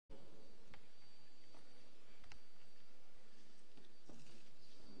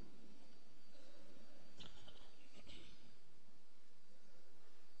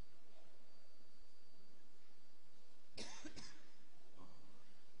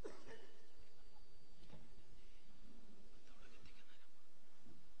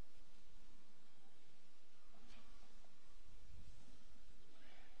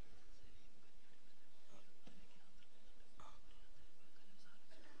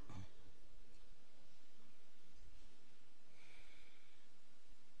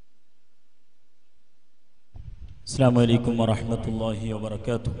Assalamualaikum warahmatullahi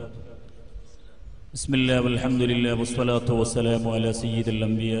wabarakatuh. Bismillah walhamdulillah wassalatu wassalamu ala sayyidil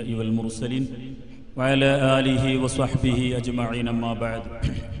anbiya'i wal mursalin wa ala alihi wa sahbihi ajma'in amma ba'd.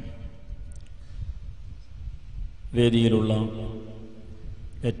 വേദിയിലുള്ള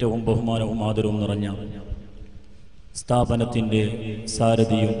ഏറ്റവും ബഹുമാനവും ആദരവും നിറഞ്ഞ സ്ഥാപനത്തിൻ്റെ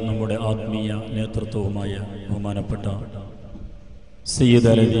സാരഥിയും നമ്മുടെ ആത്മീയ നേതൃത്വവുമായ ബഹുമാനപ്പെട്ട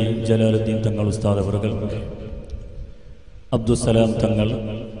സയ്യിദ് അലവി ജലാലുദ്ദീൻ തങ്ങൾ ഉസ്താദ് അവറുകൾ, അബ്ദുസ്സലാം തങ്ങൾ,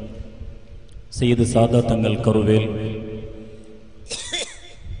 സയ്യിദ് സാദ തങ്ങൾ കറുവേൽ,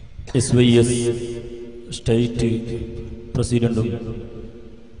 SYS സ്റ്റേറ്റ് പ്രസിഡന്റും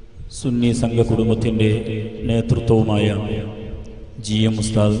സുന്നി സംഘ കുടുംബത്തിൻ്റെ നേതൃത്വവുമായ GM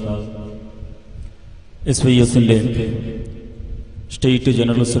ഉസ്താദ്, SYSൻ്റെ സ്റ്റേറ്റ്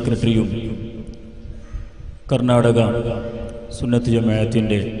ജനറൽ സെക്രട്ടറിയും കർണാടക സുന്നത്ത്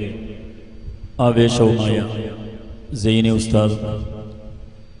ജമാഅത്തിൻ്റെ ആവേശവുമായ സൈനി ഉസ്താദ്,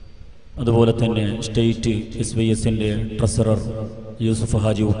 അതുപോലെ തന്നെ സ്റ്റേറ്റ് SYSൻ്റെ ട്രഷറർ യൂസുഫ്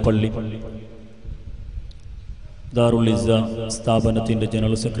ഹാജി ഉപ്പള്ളി, ദാറുൽ ഇസ്സ സ്ഥാപനത്തിൻ്റെ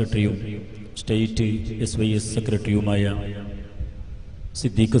ജനറൽ സെക്രട്ടറിയും സ്റ്റേറ്റ് SYS സെക്രട്ടറിയുമായ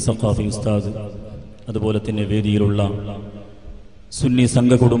സിദ്ദീഖ് സഖാഫി ഉസ്താദ്, അതുപോലെ തന്നെ വേദിയിലുള്ള സുന്നി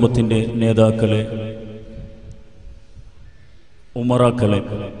സംഘ കുടുംബത്തിൻ്റെ നേതാക്കളെ, ഉമറാക്കളെ,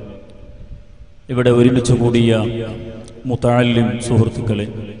 ഇവിടെ ഒരുമിച്ച് കൂടിയ മുതഅല്ലിം സുഹൃത്തുക്കളെ,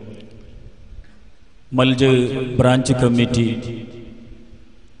 മൽജ ബ്രാഞ്ച് കമ്മിറ്റി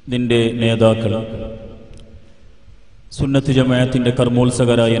ഇതിൻ്റെ നേതാക്കൾ, സുന്നത്ത് ജമാഅത്തിൻ്റെ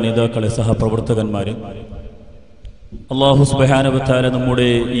കർമ്മോത്സകരായ നേതാക്കളെ, സഹപ്രവർത്തകന്മാരെ, അല്ലാഹു സുബ്ഹാനഹു വ തആല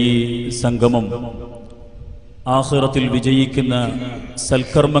നമ്മുടെ ഈ സംഗമം ആഖിറത്തിൽ വിജയിക്കുന്ന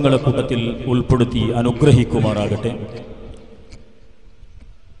സൽക്കർമ്മങ്ങളെ കൂട്ടത്തിൽ ഉൾപ്പെടുത്തി അനുഗ്രഹിക്കുമാറാകട്ടെ.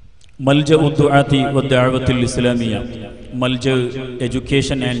 മൽജ ഉദ്ദുആത്തി വദ്ദഅവത്തുൽ Islamia, മൽജ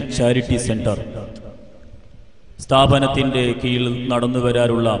education and charity centre സ്ഥാപനത്തിൻ്റെ കീഴിൽ നടന്നു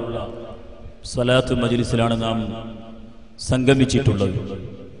വരാറുള്ള സ്വലാത്ത് മജ്ലിസിലാണ് നാം സംഗമിച്ചിട്ടുള്ളത്.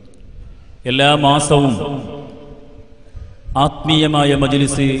 എല്ലാ മാസവും ആത്മീയമായ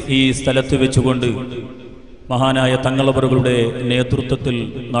മജ്ലിസ് ഈ സ്ഥലത്ത് വെച്ചുകൊണ്ട് മഹാനായ തങ്ങളവറുകളുടെ നേതൃത്വത്തിൽ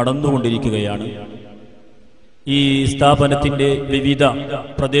നടന്നുകൊണ്ടിരിക്കുകയാണ്. ഈ സ്ഥാപനത്തിൻ്റെ വിവിധ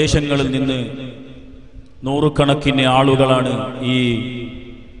പ്രദേശങ്ങളിൽ നിന്ന് നൂറുകണക്കിന് ആളുകളാണ് ഈ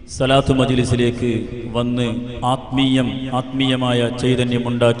സലാത്ത് മജ്ലിസിലേക്ക് വന്ന് ആത്മീയമായ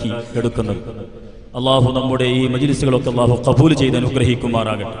ചൈതന്യമുണ്ടാക്കി എടുക്കുന്നത്. അള്ളാഹു നമ്മുടെ ഈ മജ്ലിസുകളൊക്കെ അള്ളാഹു ഖബൂൽ ചെയ്ത്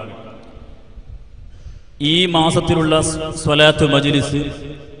അനുഗ്രഹിക്കുമാറാകട്ടെ. ഈ മാസത്തിലുള്ള സ്വലാത്ത് മജ്ലിസ്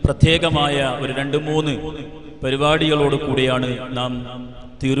പ്രത്യേകമായ ഒരു 2-3 പരിപാടികളോട് കൂടിയാണ് നാം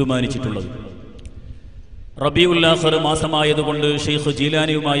തീരുമാനിച്ചിട്ടുള്ളത്. റബീഉൽ ആഖിർ മാസമായതുകൊണ്ട് ഷെയ്ഖ്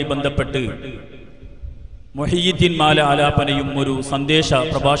ജീലാനിയുമായി ബന്ധപ്പെട്ട് മുഹയ്യിദ്ദീൻ മാല ആലാപനയും ഒരു സന്ദേശ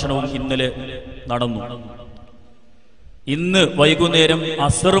പ്രഭാഷണവും ഇന്നലെ നടന്നു. ഇന്ന് വൈകുന്നേരം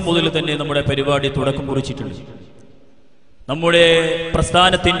അസ്ർ മുതൽ തന്നെ നമ്മുടെ പരിപാടി തുടക്കം കുറിച്ചിട്ടുണ്ട്. നമ്മുടെ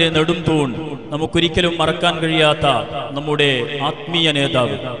പ്രസ്ഥാനത്തിന്റെ നെടും തൂൺ, നമുക്കൊരിക്കലും മറക്കാൻ കഴിയാത്ത നമ്മുടെ ആത്മീയ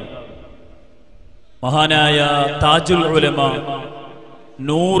നേതാവ്, മഹാനായ താജുൽ ഉലമ,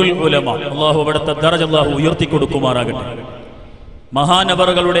 നൂറുൽ ഉലമ, അള്ളാഹു അവിടുത്തെ ദറജ അള്ളാഹു ഉയർത്തിക്കൊടുക്കുമാറാകട്ടെ.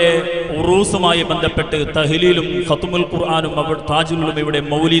 മഹാനവറുകളുടെ ഉറൂസുമായി ബന്ധപ്പെട്ട് തഹ്ലീലും ഖത്മുൽ ഖുർആനും താജുൽ ഉലമയുടെ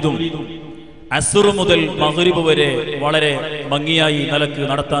മൗലിദും അസ്ർ മുതൽ മഗ്രിബ് വരെ വളരെ ഭംഗിയായി നിലക്ക്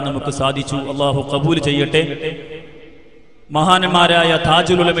നടത്താൻ നമുക്ക് സാധിച്ചു. അള്ളാഹു ഖബൂൽ ചെയ്യട്ടെ. മഹാന്മാരായ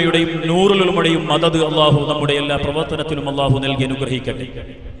താജുൽ ഉലമയുടെയും നൂറുൽ ഉലമയുടെയും മദദ് അള്ളാഹു നമ്മുടെ എല്ലാ പ്രവർത്തനത്തിലും അള്ളാഹു നൽകി അനുഗ്രഹിക്കട്ടെ.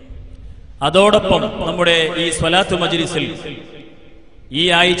 അതോടൊപ്പം നമ്മുടെ ഈ സ്വലാത്ത് മജ്ലിസിൽ, ഈ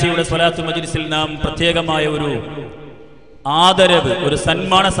ആഴ്ചയുടെ സ്വലാത്ത് മജ്ലിസിൽ നാം പ്രത്യേകമായ ഒരു ആദരവ്, ഒരു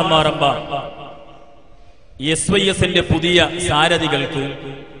സന്മാന സമാരംഭ SYSന്റെ പുതിയ സാരഥികൾക്ക്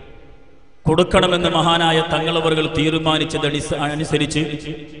കൊടുക്കണമെന്ന് മഹാനായ തങ്ങളവറുകൾ തീരുമാനിച്ചത് അനുസരിച്ച്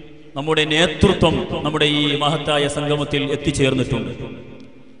നമ്മുടെ നേതൃത്വം നമ്മുടെ ഈ മഹത്തായ സംഗമത്തിൽ എത്തിച്ചേർന്നിട്ടുണ്ട്.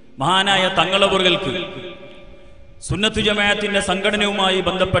 മഹാനായ തങ്ങളവറുകൾക്ക് സുന്നത്ത് ജമാഅത്തിന്റെ സംഘടനയുമായി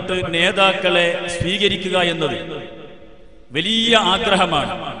ബന്ധപ്പെട്ട് നേതാക്കളെ സ്വീകരിക്കുക എന്നത് വലിയ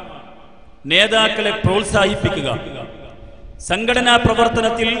ആഗ്രഹമാണ്. നേതാക്കളെ പ്രോത്സാഹിപ്പിക്കുക, സംഘടനാ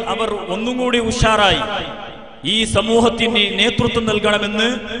പ്രവർത്തനത്തിൽ അവർ ഒന്നും കൂടി ഉഷാറായി ഈ സമൂഹത്തിന് നേതൃത്വം നൽകണമെന്ന്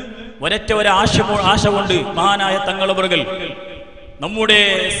ഒരൊറ്റ ആശ കൊണ്ട് മഹാനായ തങ്ങളവറുകൾ നമ്മുടെ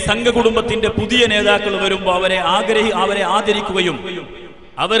സംഘകുടുംബത്തിന്റെ പുതിയ നേതാക്കൾ വരുമ്പോൾ അവരെ ആദരിക്കുകയും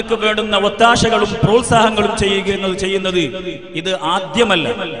അവർക്ക് വേണ്ടുന്ന ഒത്താശകളും പ്രോത്സാഹങ്ങളും ചെയ്യുന്നത് ഇത് ആദ്യമല്ല.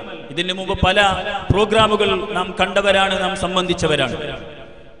 ഇതിനു മുമ്പ് പല പ്രോഗ്രാമുകൾ നാം കണ്ടവരാണ്, നാം സംബന്ധിച്ചവരാണ്.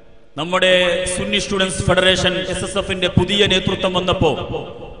 നമ്മുടെ സുന്നി സ്റ്റുഡൻസ് ഫെഡറേഷൻ SSFന്റെ പുതിയ നേതൃത്വം വന്നപ്പോൾ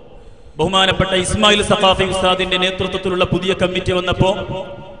ബഹുമാനപ്പെട്ട ഇസ്മായിൽ സഖാഫി ഉസ്താദിന്റെ നേതൃത്വത്തിലുള്ള പുതിയ കമ്മിറ്റി വന്നപ്പോൾ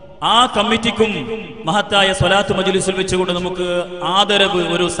ആ കമ്മിറ്റിക്കും മഹത്തായ സ്വലാത്ത് മജ്ലിസിൽ വെച്ചുകൊണ്ട് നമുക്ക് ആദരവ്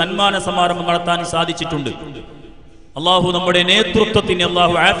ഒരു സന്മാന സമാരംഭം നടത്താൻ സാധിച്ചിട്ടുണ്ട്. അള്ളാഹു നമ്മുടെ നേതൃത്വത്തിന്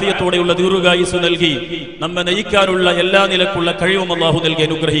അള്ളാഹു ആഫിയത്തോടെയുള്ള ദീർഘായുസ് നൽകി നമ്മെ നയിക്കാനുള്ള എല്ലാ നിലക്കുള്ള കഴിവും അള്ളാഹു നൽകി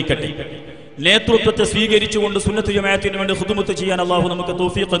അനുഗ്രഹിക്കട്ടെ. നേതൃത്വത്തെ സ്വീകരിച്ചുകൊണ്ട് സുന്നത്ത് ജമാഅത്തിന് വേണ്ടി ഖുദ്മത്ത് ചെയ്യാൻ അള്ളാഹു നമുക്ക്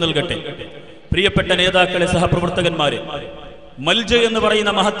തൗഫീഖ് നൽകട്ടെ. പ്രിയപ്പെട്ട നേതാക്കളെ, സഹപ്രവർത്തകന്മാരെ, മൽജ എന്ന്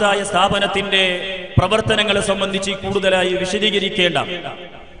പറയുന്ന മഹത്തായ സ്ഥാപനത്തിന്റെ പ്രവർത്തനങ്ങളെ സംബന്ധിച്ച് കൂടുതലായി വിശദീകരിക്കേണ്ട,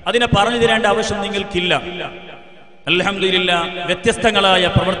 അതിനെ പറഞ്ഞു തരേണ്ട ആവശ്യം നിങ്ങൾക്കില്ല. അൽഹംദുലില്ലാഹ്, വ്യത്യസ്തങ്ങളായ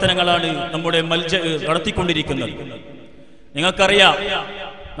പ്രവർത്തനങ്ങളാണ് നമ്മുടെ മൽജ നടത്തിക്കൊണ്ടിരിക്കുന്നത്. നിങ്ങൾക്കറിയാം,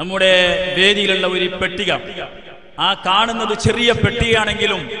 നമ്മുടെ വേദിയിലുള്ള ഒരു പെട്ടിക, ആ കാണുന്നത് ചെറിയ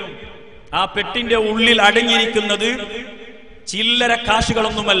പെട്ടിയാണെങ്കിലും ആ പെട്ടിന്റെ ഉള്ളിൽ അടങ്ങിയിരിക്കുന്നത് ചില്ലറ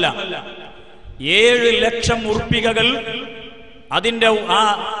കാശുകളൊന്നുമല്ല. 7 ലക്ഷം ഉറുപ്പികകൾ അതിന്റെ ആ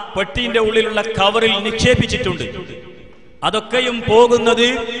പെട്ടിന്റെ ഉള്ളിലുള്ള കവറിൽ നിക്ഷേപിച്ചിട്ടുണ്ട്. അതൊക്കെയും പോകുന്നത്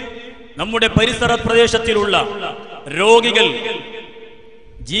നമ്മുടെ പരിസര പ്രദേശത്തിലുള്ള രോഗികൾ,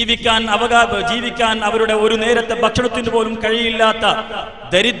 ജീവിക്കാൻ അവരുടെ ഒരു നേരത്തെ ഭക്ഷണത്തിന് പോലും കഴിയില്ലാത്ത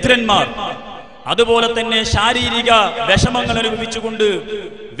ദരിദ്രന്മാർ, അതുപോലെ തന്നെ ശാരീരിക വിഷമങ്ങൾ അനുഭവിച്ചുകൊണ്ട്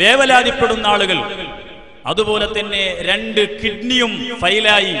വേവലാതിപ്പെടുന്ന ആളുകൾ, അതുപോലെ തന്നെ 2 കിഡ്നിയും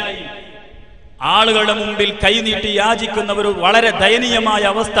ഫൈലായി ആളുകളുടെ മുമ്പിൽ കൈനീട്ടി യാചിക്കുന്ന ഒരു വളരെ ദയനീയമായ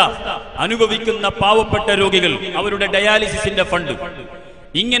അവസ്ഥ അനുഭവിക്കുന്ന പാവപ്പെട്ട രോഗികൾ, അവരുടെ ഡയാലിസിസിന്റെ ഫണ്ട്,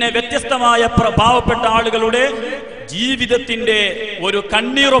 ഇങ്ങനെ വ്യത്യസ്തമായ പാവപ്പെട്ട ആളുകളുടെ ജീവിതത്തിന്റെ ഒരു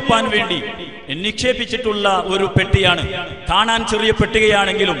കണ്ണീറൊപ്പാൻ വേണ്ടി നിക്ഷേപിച്ചിട്ടുള്ള ഒരു പെട്ടിയാണ്. കാണാൻ ചെറിയ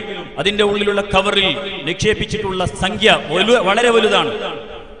പെട്ടികയാണെങ്കിലും അതിന്റെ ഉള്ളിലുള്ള കവറിൽ നിക്ഷേപിച്ചിട്ടുള്ള സംഖ്യ വളരെ വലുതാണ്.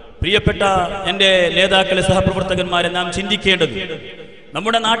 പ്രിയപ്പെട്ട എന്റെ നേതാക്കളെ, സഹപ്രവർത്തകന്മാരെ, നാം ചിന്തിക്കേണ്ടത്,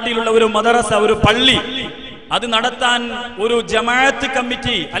 നമ്മുടെ നാട്ടിലുള്ള ഒരു മദ്രസ, ഒരു പള്ളി, അത് നടത്താൻ ഒരു ജമാഅത്ത്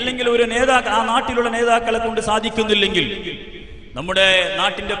കമ്മിറ്റി അല്ലെങ്കിൽ ഒരു ആ നാട്ടിലുള്ള നേതാക്കളെ കൊണ്ട് സാധിക്കുന്നില്ലെങ്കിൽ നമ്മുടെ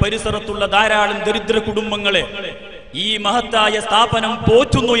നാട്ടിന്റെ പരിസരത്തുള്ള ധാരാളം ദരിദ്ര കുടുംബങ്ങളെ ഈ മഹത്തായ സ്ഥാപനം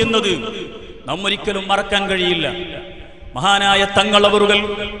പോറ്റുന്നു എന്നത് നമ്മൊരിക്കലും മറക്കാൻ കഴിയില്ല. മഹാനായ തങ്ങളവറുകൾ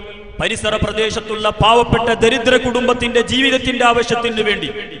പരിസര പ്രദേശത്തുള്ള പാവപ്പെട്ട ദരിദ്ര കുടുംബത്തിന്റെ ജീവിതത്തിന്റെ ആവശ്യത്തിന്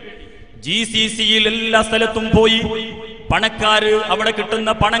വേണ്ടി GCCയിൽ എല്ലാ സ്ഥലത്തും പോയി പണക്കാര്, അവിടെ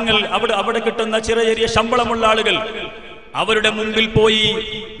കിട്ടുന്ന പണങ്ങൾ, അവിടെ കിട്ടുന്ന ചെറിയ ശമ്പളമുള്ള ആളുകൾ, അവരുടെ മുമ്പിൽ പോയി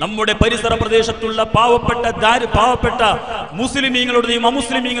നമ്മുടെ പരിസര പ്രദേശത്തുള്ള പാവപ്പെട്ട മുസ്ലിമീങ്ങളുടെയും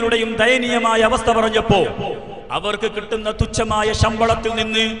അമുസ്ലിമീങ്ങളുടെയും ദയനീയമായ അവസ്ഥ പറഞ്ഞപ്പോ അവർക്ക് കിട്ടുന്ന തുച്ഛമായ ശമ്പളത്തിൽ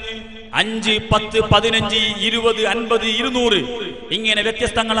നിന്ന് 5, 10, 15, 20, 50, 200 ഇങ്ങനെ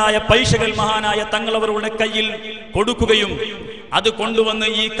വ്യത്യസ്തങ്ങളായ പൈസകൾ മഹാനായ തങ്ങളവരുടെ കയ്യിൽ കൊടുക്കുകയും അത് കൊണ്ടുവന്ന്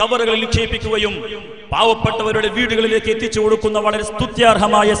ഈ കവറുകളിൽ നിക്ഷേപിക്കുകയും പാവപ്പെട്ടവരുടെ വീടുകളിലേക്ക് എത്തിച്ചു കൊടുക്കുന്ന വളരെ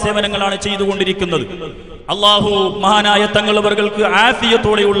സ്തുത്യാർഹമായ സേവനങ്ങളാണ് ചെയ്തുകൊണ്ടിരിക്കുന്നത്. അള്ളാഹു മഹാനായ തങ്ങളവർക്ക്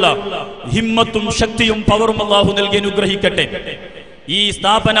ആഫിയത്തോടെയുള്ള ഹിമ്മത്തും ശക്തിയും പവറും അള്ളാഹു നൽകി അനുഗ്രഹിക്കട്ടെ. ഈ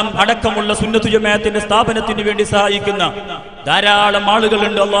സ്ഥാപനം അടക്കമുള്ള സുന്നത്ത് ജമാഅത്തിന്റെ സ്ഥാപനത്തിന് വേണ്ടി സഹായിക്കുന്ന ധാരാളം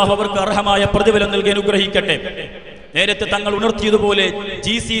ആളുകളുണ്ട്. അള്ളാഹു അവർക്ക് അർഹമായ പ്രതിഫലം നൽകി അനുഗ്രഹിക്കട്ടെ. നേരത്തെ തങ്ങൾ ഉണർത്തിയതുപോലെ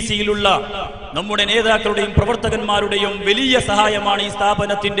GCCയിലുള്ള നമ്മുടെ നേതാക്കളുടെയും പ്രവർത്തകന്മാരുടെയും വലിയ സഹായമാണ് ഈ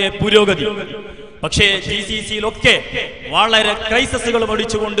സ്ഥാപനത്തിന്റെ പുരോഗതി. പക്ഷേ GCCയിലൊക്കെ വളരെ ക്രൈസിസുകൾ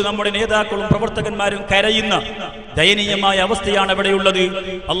പഠിച്ചുകൊണ്ട് നമ്മുടെ നേതാക്കളും പ്രവർത്തകന്മാരും കരയുന്ന ദയനീയമായ അവസ്ഥയാണ് അവിടെയുള്ളത്.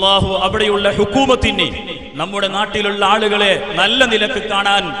 അള്ളാഹു അവിടെയുള്ള ഹുക്കൂമത്തിനെ, നമ്മുടെ നാട്ടിലുള്ള ആളുകളെ നല്ല നിലക്ക്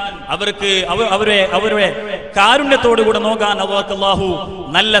കാണാൻ, അവരെ കാരുണ്യത്തോടുകൂടെ നോക്കാൻ അള്ളാഹു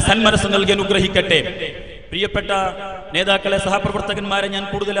നല്ല സന്മനസ് നൽകി അനുഗ്രഹിക്കട്ടെ. പ്രിയപ്പെട്ട നേതാക്കളെ, സഹപ്രവർത്തകന്മാരെ, ഞാൻ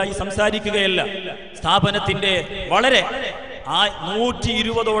കൂടുതലായി സംസാരിക്കുകയല്ല. സ്ഥാപനത്തിന്റെ വളരെ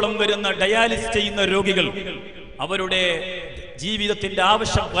 120ഓളം വരുന്ന ഡയാലിസ് ചെയ്യുന്ന രോഗികൾ, അവരുടെ ജീവിതത്തിന്റെ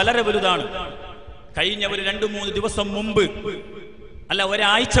ആവശ്യം വളരെ വലുതാണ്. കഴിഞ്ഞ ഒരു 2-3 ദിവസം മുമ്പ്, അല്ല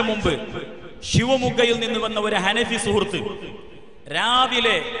ഒരാഴ്ച മുമ്പ്, ശിവമുഗയിൽ നിന്ന് വന്ന ഒരു ഹനഫി സുഹൃത്ത്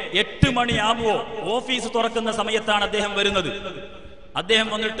രാവിലെ 8 മണിയാകുമ്പോൾ ഓഫീസ് തുറക്കുന്ന സമയത്താണ് അദ്ദേഹം വരുന്നത്. അദ്ദേഹം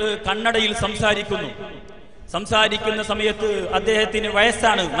വന്നിട്ട് കന്നഡയിൽ സംസാരിക്കുന്ന സമയത്ത് അദ്ദേഹത്തിന്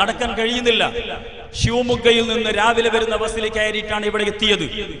വയസ്സാണ്, നടക്കാൻ കഴിയുന്നില്ല. ശിവമുഗയിൽ നിന്ന് രാവിലെ വരുന്ന ബസ്സിൽ കയറിയിട്ടാണ് ഇവിടെ എത്തിയത്.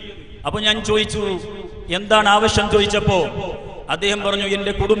 അപ്പൊ ഞാൻ ചോദിച്ചു, എന്താണ് ആവശ്യം ചോദിച്ചപ്പോ അദ്ദേഹം പറഞ്ഞു,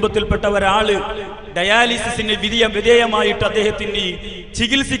 എന്റെ കുടുംബത്തിൽപ്പെട്ട ഒരാള് ഡയാലിസിസിന് വിധേയമായിട്ട് അദ്ദേഹത്തിന്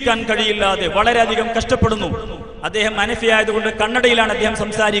ചികിത്സിക്കാൻ കഴിയില്ലാതെ വളരെയധികം കഷ്ടപ്പെടുന്നു. അദ്ദേഹം ഹനഫി ആയതുകൊണ്ട് കന്നഡയിലാണ് അദ്ദേഹം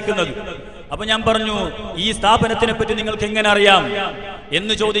സംസാരിക്കുന്നത്. അപ്പൊ ഞാൻ പറഞ്ഞു, ഈ സ്ഥാപനത്തിനെ പറ്റി നിങ്ങൾക്ക് എങ്ങനെ അറിയാം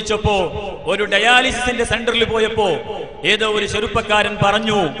എന്ന് ചോദിച്ചപ്പോ, ഒരു ഡയാലിസിസിന്റെ സെന്ററിൽ പോയപ്പോ ഏതോ ഒരു ചെറുപ്പക്കാരൻ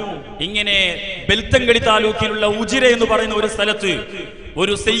പറഞ്ഞു, ഇങ്ങനെ ബെൽത്തങ്കടി താലൂക്കിലുള്ള ഉജിരെ എന്ന് പറയുന്ന ഒരു സ്ഥലത്ത്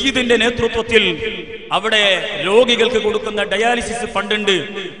ഒരു സയ്യിദിന്റെ നേതൃത്വത്തിൽ അവിടെ രോഗികൾക്ക് കൊടുക്കുന്ന ഡയാലിസിസ് ഫണ്ടുണ്ട്,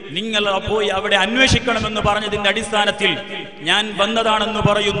 നിങ്ങൾ പോയി അവിടെ അന്വേഷിക്കണമെന്ന് പറഞ്ഞതിന്റെ അടിസ്ഥാനത്തിൽ ഞാൻ വന്നതാണെന്ന്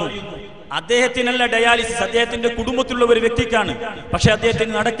പറയുന്നു. അദ്ദേഹത്തിനല്ല ഡയാലിസിസ്, അദ്ദേഹത്തിന്റെ കുടുംബത്തിലുള്ള ഒരു വ്യക്തിക്കാണ്. പക്ഷെ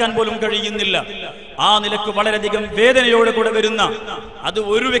അദ്ദേഹത്തിന് നടക്കാൻ പോലും കഴിയുന്നില്ല. ആ നിലക്ക് വളരെയധികം വേദനയോടെ കൂടെ വരുന്ന, അത്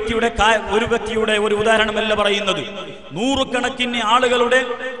ഒരു വ്യക്തിയുടെ ഒരു ഉദാഹരണമല്ല പറയുന്നത്, നൂറുകണക്കിന് ആളുകളുടെ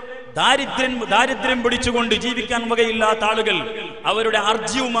ദാരിദ്ര്യം പിടിച്ചുകൊണ്ട് ജീവിക്കാൻ വകയില്ലാത്ത ആളുകൾ അവരുടെ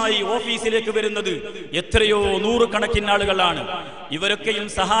അർജിയുമായി ഓഫീസിലേക്ക് വരുന്നത് എത്രയോ നൂറുകണക്കിന് ആളുകളാണ്. ഇവരൊക്കെയും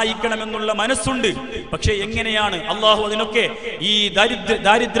സഹായിക്കണമെന്നുള്ള മനസ്സുണ്ട്. പക്ഷെ എങ്ങനെയാണ്? അള്ളാഹു അതിനൊക്കെ ഈ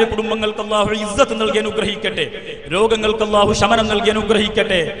ദാരിദ്ര്യ കുടുംബങ്ങൾക്ക് അള്ളാഹു ഇസ്സത്ത് നൽകി അനുഗ്രഹിക്കട്ടെ, രോഗങ്ങൾക്ക് അള്ളാഹു ശമനം നൽകി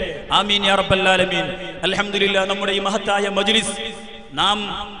അനുഗ്രഹിക്കട്ടെ. ആമീൻ യാ റബ്ബൽ ആലമീൻ. അൽഹംദുലില്ലാഹ്, നമ്മുടെ ഈ മഹത്തായ മജ്ലിസ് നാം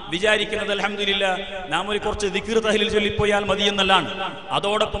വിചാരിക്കുന്നത് അൽഹംദുലില്ലാഹ് നാം ഒരു കുറച്ച് ദിക്ർ തഹ്ലീൽ ചൊല്ലിപ്പോയാൽ മതി എന്നല്ലാണ്.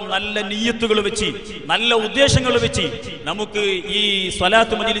 അതോടൊപ്പം നല്ല നിയ്യത്തുകൾ വെച്ച്, നല്ല ഉദ്ദേശങ്ങൾ വെച്ച് നമുക്ക് ഈ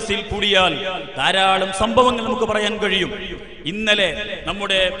സ്വലാത്ത് മജ്ലിസിൽ കൂടിയാൽ ധാരാളം സംഭവങ്ങൾ നമുക്ക് പറയാൻ കഴിയും. ഇന്നലെ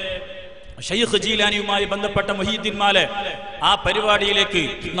നമ്മുടെ ഷെയ്ഖ് ജീലാനിയുമായി ബന്ധപ്പെട്ട മുഹീദ്ദീൻ മാലെ ആ പരിപാടിയിലേക്ക്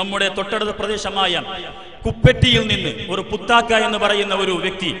നമ്മുടെ തൊട്ടടുത്ത പ്രദേശമായ കുപ്പറ്റിയിൽ നിന്ന് ഒരു പുത്താക്ക എന്ന് പറയുന്ന ഒരു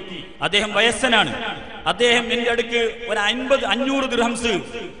വ്യക്തി, അദ്ദേഹം വയസ്സനാണ്. അദ്ദേഹം എന്റെ അടുക്ക് ഒരു 500 ദിർഹംസ്,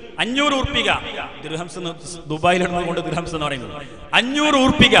 500 ഉറുപ്പിക, ദിർഹംസ് ദുബായിലാണ് കൊണ്ട് ദിർഹംസ് എന്ന് പറയുന്നത്, 500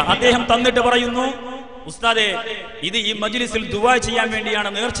 ഉറുപ്പിക അദ്ദേഹം തന്നിട്ട് പറയുന്നു, ഉസ്താദെ ഇത് ഈ മജ്ലിസിൽ ദുആ ചെയ്യാൻ വേണ്ടിയാണ്,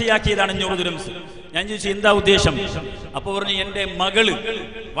 നേർച്ചയാക്കിയതാണ് 500 ദിർഹംസ്. ഞാൻ ചോദിച്ചു എന്താ ഉദ്ദേശം? അപ്പൊ പറഞ്ഞു എന്റെ മകള്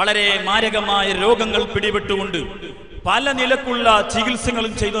വളരെ മാരകമായ രോഗങ്ങൾ പിടിപെട്ടുകൊണ്ട് പല നിലക്കുള്ള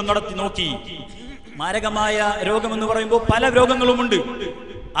ചികിത്സകളും ചെയ്ത് നടത്തി നോക്കി. മാരകമായ രോഗമെന്ന് പറയുമ്പോൾ പല രോഗങ്ങളുമുണ്ട്.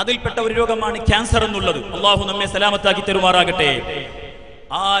 അതിൽപ്പെട്ട ഒരു രോഗമാണ് ക്യാൻസർ എന്നുള്ളത്. അള്ളാഹു നമ്മെ സലാമത്താക്കി തരുമാറാകട്ടെ.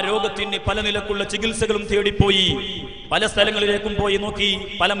 ആ രോഗത്തിന് പല നിലക്കുള്ള ചികിത്സകളും തേടിപ്പോയി, പല സ്ഥലങ്ങളിലേക്കും പോയി നോക്കി,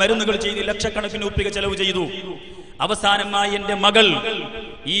 പല മരുന്നുകൾ ചെയ്ത് ലക്ഷക്കണക്കിന് ഉറുപ്പിക ചെലവ് ചെയ്തു. അവസാനമായി എന്റെ മകൾ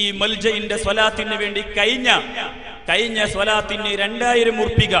ഈ മൽജയിന്റെ സ്വലാത്തിന് വേണ്ടി കഴിഞ്ഞ സ്വലാത്തിന് 2000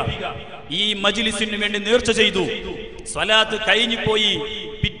 ഉറുപ്പിക ഈ മജ്ലിസിന് വേണ്ടി നേർച്ച ചെയ്തു. സ്വലാത്ത് കഴിഞ്ഞു പോയി.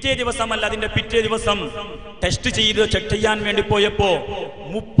 പിറ്റേ ദിവസമല്ല, അതിന്റെ പിറ്റേ ദിവസം ടെസ്റ്റ് ചെയ്ത് ചെക്ക് ചെയ്യാൻ വേണ്ടി പോയപ്പോ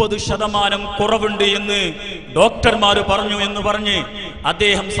 30% കുറവുണ്ട് എന്ന് ഡോക്ടർമാർ പറഞ്ഞു എന്ന് പറഞ്ഞ്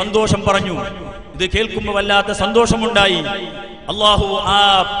അദ്ദേഹം സന്തോഷം പറഞ്ഞു. ഇത് കേൾക്കുമ്പോൾ വല്ലാത്ത സന്തോഷമുണ്ടായി. അള്ളാഹു ആ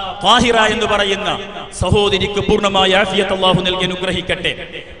താഹിറ എന്ന് പറയുന്ന സഹോദരിക്ക് പൂർണ്ണമായ ആഫിയത്ത് അള്ളാഹു നൽകി അനുഗ്രഹിക്കട്ടെ.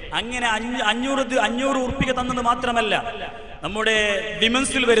 അങ്ങനെ 500 ഉറുപ്പിക തന്നത് മാത്രമല്ല, നമ്മുടെ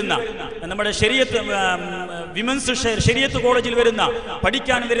വിമൻസിൽ വരുന്ന, നമ്മുടെ ശരീഅത്ത് കോളേജിൽ വരുന്ന,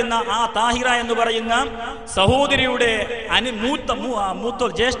 പഠിക്കാൻ വരുന്ന ആ താഹിറ എന്ന് പറയുന്ന സഹോദരിയുടെ മൂത്ത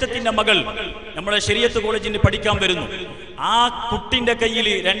ജ്യേഷ്ഠത്തിന്റെ മകൾ നമ്മുടെ ശരീഅത്ത് കോളേജിൽ പഠിക്കാൻ വരുന്നു. ആ കുട്ടിന്റെ കയ്യിൽ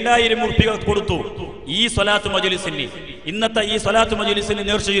 2000 ഉറുപ്പിക കൊടുത്തു. ഈ സ്വലാത്ത് മജ്ലിസിന്, ഇന്നത്തെ ഈ സ്വലാത്ത് മജ്ലിസിന്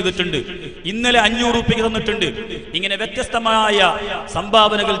നേർച്ച ചെയ്തിട്ടുണ്ട്. ഇന്നലെ 500 ഉറുപ്പിക തന്നിട്ടുണ്ട്. ഇങ്ങനെ വ്യത്യസ്തമായ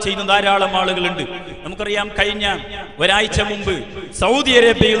സംഭാവനകൾ ചെയ്യുന്ന ധാരാളം ആളുകളുണ്ട്. നമുക്കറിയാം, കഴിഞ്ഞ ഒരാഴ്ച മുമ്പ് സൗദി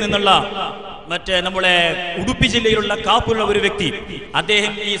അറേബ്യയിൽ നിന്നുള്ള നമ്മുടെ ഉടുപ്പി ജില്ലയിലുള്ള കാപ്പുള്ള ഒരു വ്യക്തി,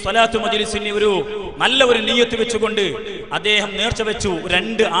 അദ്ദേഹം ഈ സ്വലാത്ത് മജ്ലിസിന് ഒരു നല്ല ഒരു നിയ്യത്ത് വെച്ചുകൊണ്ട് അദ്ദേഹം നേർച്ച വെച്ചു,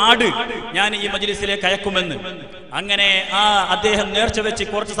 2 ആട് ഞാൻ ഈ മജ്ലിസിലേക്ക് അയക്കുമെന്ന്. അങ്ങനെ അദ്ദേഹം നേർച്ച വെച്ച്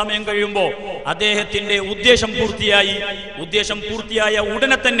കുറച്ച് സമയം കഴിയുമ്പോൾ അദ്ദേഹത്തിന്റെ ഉദ്ദേശം പൂർത്തിയായ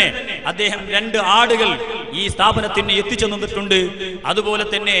ഉടനെ തന്നെ അദ്ദേഹം 2 ആടുകൾ ഈ സ്ഥാപനത്തിന് എത്തിച്ചു തന്നിട്ടുണ്ട്. അതുപോലെ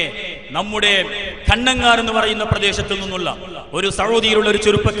തന്നെ നമ്മുടെ കണ്ണങ്ങാർ എന്ന് പറയുന്ന പ്രദേശത്തു നിന്നുള്ള ഒരു സൗദിയിലുള്ള ഒരു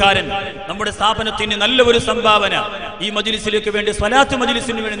ചെറുപ്പക്കാരൻ നമ്മുടെ സ്ഥാപനത്തിന് നല്ല ഒരു സംഭാവന ഈ മജ്ലിസിലേക്ക് വേണ്ടി, സ്വലാത്ത്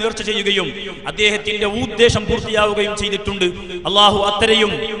മജ്ലിസിന് വേണ്ടി നേർച്ച ചെയ്യുകയും അദ്ദേഹത്തിന്റെ ഉദ്ദേശം പൂർത്തിയാവുകയും ചെയ്തിട്ടുണ്ട്. അള്ളാഹു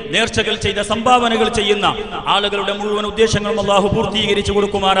അത്തരയും നേർച്ചകൾ ചെയ്ത, സംഭാവനകൾ ചെയ്യുന്ന ആളുകളുടെ മുഴുവൻ ഉദ്ദേശങ്ങളും അള്ളാഹു പൂർത്തീകരിച്ചു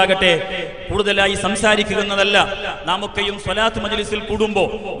കൊടുക്കുമാറാകട്ടെ. കൂടുതലായി സംസാരിക്കുന്നതല്ല, നാമൊക്കെയും സ്വലാത്ത് മജ്ലിസിൽ കൂടുമ്പോൾ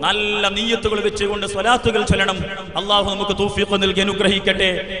നല്ല നിയ്യത്തുകൾ വെച്ചുകൊണ്ട് സ്വലാത്തുകൾ ചൊല്ലണം. അള്ളാഹു നമുക്ക് തൗഫീഖ് നൽകി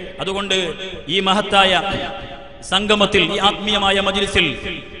അനുഗ്രഹിക്കട്ടെ. അതുകൊണ്ട് ഈ മഹത്തായ സംഗമത്തിൽ, ഈ ആത്മീയമായ മജ്ലിസിൽ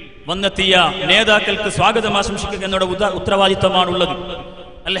വന്നെത്തിയ നേതാക്കൾക്ക് സ്വാഗതം ആശംസിക്കുക എന്നോട് ഉത്തരവാദിത്തമാണുള്ളത്.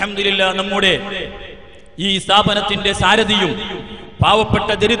 അൽഹംദുലില്ലാഹ്, നമ്മുടെ ഈ സ്ഥാപനത്തിന്റെ സാരഥിയും പാവപ്പെട്ട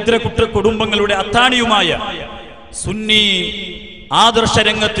ദരിദ്ര കുടുംബങ്ങളുടെ അത്താണിയുമായ സുന്നി ആദർശ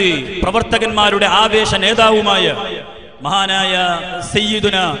രംഗത്ത് പ്രവർത്തകന്മാരുടെ ആവേശ നേതാവുമായ മഹാനായ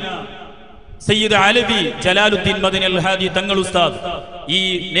സയ്യിദ് അലവി ജലാലുദ്ദീൻ മദനി അൽ ഹാദി തങ്ങൾ ഉസ്താദ്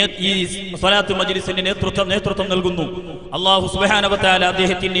ഈ സ്വലാത്ത് മജ്ലിസിന്റെ നേതൃത്വം നൽകുന്നു. അല്ലാഹു സുബ്ഹാനഹു വ തആല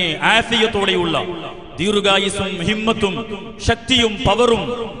അദ്ദേഹത്തിന് ആഫിയത്തോടെയുള്ള ദീർഘായുസ്സും ഹിമ്മത്തും ശക്തിയും പവറും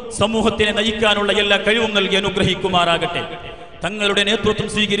സമൂഹത്തിനെ നയിക്കാനുള്ള എല്ലാ കഴിവും നൽകി അനുഗ്രഹിക്കുമാറാകട്ടെ. തങ്ങളുടെ നേതൃത്വം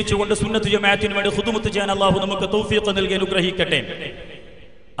സ്വീകരിച്ചുകൊണ്ട് സുന്നത്ത് ജമാഅത്തിന് വേണ്ടി ഖുദുമത്ത് ചെയ്യാൻ അല്ലാഹു നമുക്ക് തൗഫീഖ് നൽകി അനുഗ്രഹിക്കട്ടെ.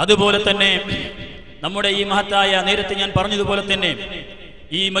 അതുപോലെ തന്നെ നമ്മുടെ ഈ മഹത്തായ, നേരത്തെ ഞാൻ പറഞ്ഞതുപോലെ തന്നെ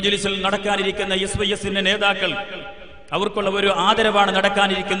ഈ മജ്ലിസിൽ നടക്കാനിരിക്കുന്ന SYSന്റെ നേതാക്കൾ, അവർക്കുള്ള ഒരു ആദരവാണ്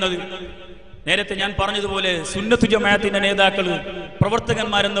നടക്കാനിരിക്കുന്നത്. നേരത്തെ ഞാൻ പറഞ്ഞതുപോലെ സുന്നത്ത് ജമാഅത്തിന്റെ നേതാക്കൾ,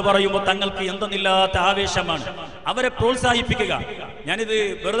 പ്രവർത്തകന്മാരെന്ന് പറയുമ്പോൾ തങ്ങൾക്ക് എന്തെന്നില്ലാത്ത ആവേശമാണ്. അവരെ പ്രോത്സാഹിപ്പിക്കുക. ഞാനിത്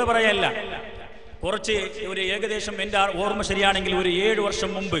വെറുതെ പറയല്ല. കുറച്ച് ഒരു ഏകദേശം എൻ്റെ ഓർമ്മ ശരിയാണെങ്കിൽ ഒരു 7 വർഷം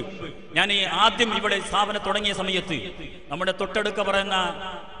മുമ്പ് ഞാൻ ആദ്യം ഇവിടെ സ്ഥാപനം തുടങ്ങിയ സമയത്ത് നമ്മുടെ തൊട്ടടുക്ക പറയുന്ന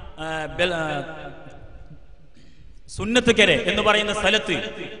സുന്നത്തുകര എന്ന് പറയുന്ന സ്ഥലത്ത്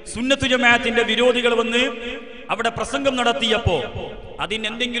സുന്നത്തു ജമാഅത്തിന്റെ വിരോധികൾ വന്ന് അവിടെ പ്രസംഗം നടത്തിയപ്പോ അതിന്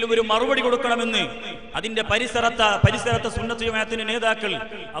എന്തെങ്കിലും ഒരു മറുപടി കൊടുക്കണമെന്ന് അതിന്റെ പരിസരത്തെ സുന്നത്തു ജമാഅത്തിന്റെ നേതാക്കൾ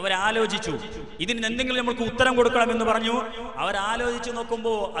അവരാലോചിച്ചു. ഇതിന് എന്തെങ്കിലും നമുക്ക് ഉത്തരം കൊടുക്കണമെന്ന് പറഞ്ഞു. അവരാലോചിച്ച്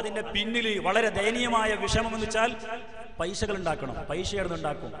നോക്കുമ്പോൾ അതിന്റെ പിന്നിൽ വളരെ ദയനീയമായ വിഷമം എന്ന് വെച്ചാൽ പൈസകൾ ഉണ്ടാക്കണം. പൈസ എവിടെ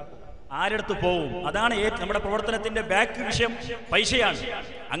ഉണ്ടാക്കും, ആരെടുത്ത് പോവും? അതാണ് നമ്മുടെ പ്രവർത്തനത്തിന്റെ ബാക്ക് വിഷയം, പൈസയാണ്.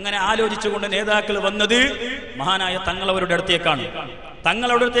 അങ്ങനെ ആലോചിച്ചുകൊണ്ട് നേതാക്കൾ വന്നത് മഹാനായ തങ്ങളവരുടെ അടുത്തേക്കാണ്.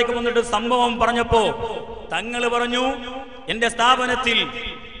 തങ്ങളുടെ അടുത്തേക്ക് വന്നിട്ട് സംഭവം പറഞ്ഞപ്പോ തങ്ങൾ പറഞ്ഞു, എന്റെ സ്ഥാപനത്തിൽ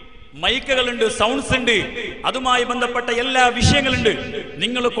മൈക്കുകളുണ്ട്, സൗണ്ട്സ് ഉണ്ട്, അതുമായി ബന്ധപ്പെട്ട എല്ലാ വിഷയങ്ങളുണ്ട്.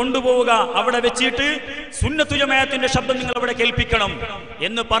 നിങ്ങൾ കൊണ്ടുപോവുക, അവിടെ വെച്ചിട്ട് സുന്നത്തു ജമാഅത്തിന്റെ ശബ്ദം നിങ്ങൾ അവിടെ കേൾപ്പിക്കണം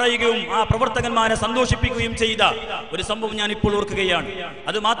എന്ന് പറയുകയും ആ പ്രവർത്തകന്മാരെ സന്തോഷിപ്പിക്കുകയും ചെയ്ത ഒരു സംഭവം ഞാൻ ഇപ്പോൾ ഓർക്കുകയാണ്.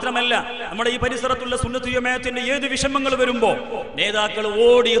 അത് മാത്രമല്ല, നമ്മുടെ ഈ പരിസരത്തുള്ള സുന്നത്തു ജമാഅത്തിന്റെ ഏത് വിഷമങ്ങൾ വരുമ്പോ നേതാക്കൾ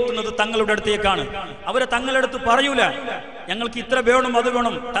ഓടിയെത്തുന്നത് തങ്ങളുടെ അടുത്തേക്കാണ്. അവരെ തങ്ങളുടെ അടുത്ത് പറയൂല ഞങ്ങൾക്ക് ഇത്ര വേണം അത്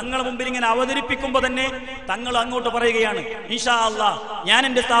വേണം. തങ്ങളുടെ മുമ്പിൽ ഇങ്ങനെ അവതരിപ്പിക്കുമ്പോ തന്നെ തങ്ങൾ അങ്ങോട്ട് പറയുകയാണ്, ഇൻഷാ അല്ലാഹ് ഞാൻ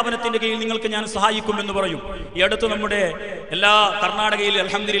എന്റെ സ്ഥാപനത്തിന്റെ കീഴിൽ നിങ്ങൾക്ക് ഞാൻ സഹായിക്കുമെന്ന് പറയും. ഈ അടുത്ത് നമ്മുടെ എല്ലാ കർണാടകയിൽ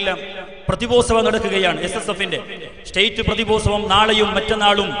അൽഹംദുലില്ലാ പ്രതിഭോത്സവം നടക്കുകയാണ്. SSFന്റെ സ്റ്റേറ്റ് പ്രതിഭോത്സവം നാളെയും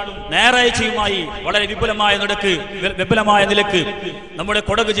മറ്റന്നാളും ഞായറാഴ്ചയുമായി വളരെ വിപുലമായ നിലക്ക് നമ്മുടെ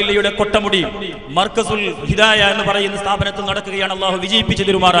കൊടക് ജില്ലയുടെ കൊട്ടമുടി മർക്കസുൽ ഹിദായ എന്ന് പറയുന്ന സ്ഥാപനത്തിൽ നടക്കുകയാണ്. അള്ളാഹു വിജയിപ്പിച്ചു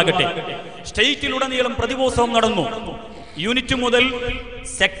തരുമാറാകട്ടെ. സ്റ്റേറ്റിലുടനീളം പ്രതിഭോത്സവം നടന്നു. യൂണിറ്റ് മുതൽ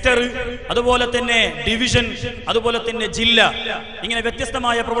സെക്ടർ, അതുപോലെ തന്നെ ഡിവിഷൻ, അതുപോലെ തന്നെ ജില്ല, ഇങ്ങനെ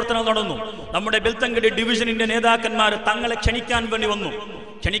വ്യത്യസ്തമായ പ്രവർത്തനങ്ങൾ നടന്നു. നമ്മുടെ ബെൽത്തങ്കടി ഡിവിഷനിന്റെ നേതാക്കന്മാർ തങ്ങളെ ക്ഷണിക്കാൻ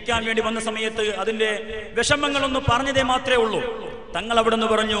വേണ്ടി വന്ന സമയത്ത് അതിന്റെ വിഷമങ്ങളൊന്നും പറഞ്ഞതേ മാത്രമേ ഉള്ളൂ. തങ്ങൾ അവിടെ നിന്ന്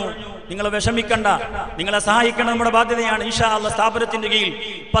പറഞ്ഞു, നിങ്ങൾ വിഷമിക്കണ്ട, നിങ്ങളെ സഹായിക്കണം, നമ്മുടെ ബാധ്യതയാണ്. ഇൻഷാ അല്ലാഹ് സ്ഥാപനത്തിന്റെ കീഴിൽ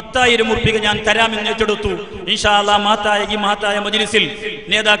 10,000 ഉറുപ്പിക ഞാൻ തരാമെന്ന് ഏറ്റെടുത്തു. ഇൻഷാ അല്ലാഹ് മഹത്തായ മജ്ലിസിൽ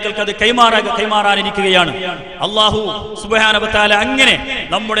നേതാക്കൾക്ക് അത് കൈമാറാനിരിക്കുകയാണ്. അല്ലാഹു സുബ്ഹാനഹു വ തആല അങ്ങനെ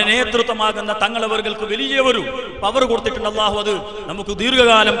നമ്മുടെ നേതൃത്വമാകുന്ന തങ്ങളവർക്ക് വലിയ ഒരു പവർ കൊടുത്തിട്ടുണ്ട്. അല്ലാഹു അത് നമുക്ക്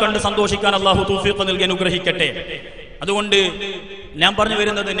ദീർഘകാലം കണ്ട് സന്തോഷിക്കാൻ അല്ലാഹു തൗഫീഖ് നൽകി അനുഗ്രഹിക്കട്ടെ. അതുകൊണ്ട് ഞാൻ പറഞ്ഞു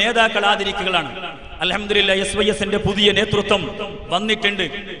വരുന്നത് നേതാക്കൾ ആദരിക്കുകയാണ്. അൽഹംദുലില്ലാ SYSന്റെ പുതിയ നേതൃത്വം വന്നിട്ടുണ്ട്.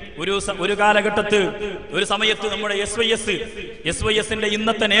 ഒരു കാലഘട്ടത്ത് ഒരു സമയത്ത് നമ്മുടെ SYSന്റെ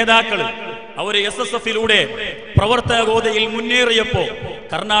ഇന്നത്തെ നേതാക്കൾ അവർ SSFിലൂടെ പ്രവർത്തകഗോതയിൽ മുന്നേറിയപ്പോ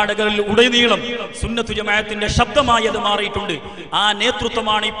കർണാടകയിൽ ഉടനീളം സുന്നത്തു ജമാഅത്തിന്റെ ശബ്ദമായി അത് മാറിയിട്ടുണ്ട്. ആ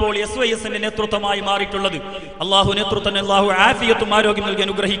നേതൃത്വമാണ് ഇപ്പോൾ SYSന്റെ നേതൃത്വമായി മാറിയിട്ടുള്ളത്. അല്ലാഹു ആഫിയത്തും ആരോഗ്യം നൽകി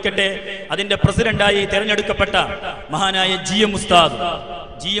അനുഗ്രഹിക്കട്ടെ. അതിന്റെ പ്രസിഡന്റായി തെരഞ്ഞെടുക്കപ്പെട്ട മഹാനായ GM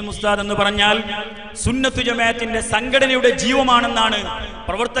ഉസ്താദ് എന്ന് പറഞ്ഞാൽ സുന്നത്തു ജമാഅത്തിന്റെ സംഘടനയുടെ ജീവമാണെന്നാണ്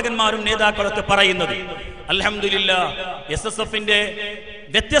പ്രവർത്തകന്മാരും നേതാക്കളൊക്കെ പറയുന്നത്. അൽഹംദുലില്ലാ SSFന്റെ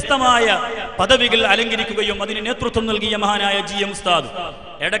വ്യത്യസ്തമായ പദവികൾ അലങ്കരിക്കുകയും അതിന് നേതൃത്വം നൽകിയ മഹാനായ GM ഉസ്താദ്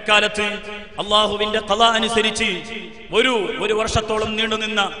ഇടക്കാലത്ത് അള്ളാഹുവിന്റെ ഖളാ അനുസരിച്ച് ഒരു വർഷത്തോളം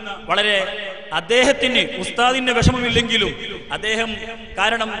നീണ്ടുനിന്ന വളരെ അദ്ദേഹത്തിന് ഉസ്താദിന്റെ വിഷമമില്ലെങ്കിലും അദ്ദേഹം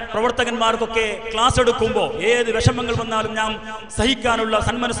കാരണം പ്രവർത്തകന്മാർക്കൊക്കെ ക്ലാസ് എടുക്കുമ്പോൾ ഏത് വിഷമങ്ങൾ വന്നാലും ഞാൻ സഹിക്കാനുള്ള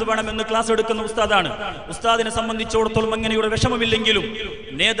സന്മനസ് വേണമെന്ന് ക്ലാസ് എടുക്കുന്ന ഉസ്താദാണ്. ഉസ്താദിനെ സംബന്ധിച്ചിടത്തോളം അങ്ങനെയുള്ള വിഷമമില്ലെങ്കിലും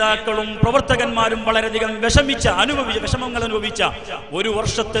നേതാക്കളും പ്രവർത്തകന്മാരും വളരെയധികം വിഷമങ്ങൾ അനുഭവിച്ച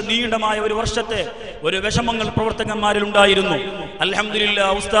നീണ്ടമായ ഒരു വർഷത്തെ വിഷമങ്ങൾ പ്രവർത്തകന്മാരിൽ ഉണ്ടായിരുന്നു. അൽഹംദുലില്ലാ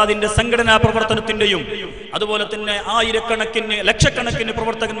ഉസ്താദിന്റെ സംഘടനാ പ്രവർത്തനത്തിന്റെയും അതുപോലെ തന്നെ ലക്ഷക്കണക്കിന്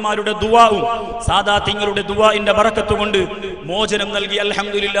പ്രവർത്തകന്മാരുടെ ദുആവും സാദാത്യങ്ങളുടെ ദുആഇന്റെ ബറക്കത്ത് കൊണ്ട് മോചനം നൽകി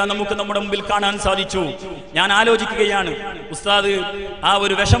അൽഹംദുലില്ലാ നമുക്ക് നമ്മുടെ മുമ്പിൽ കാണാൻ സാധിച്ചു. ഞാൻ ആലോചിക്കുകയാണ്, ഉസ്താദ് ആ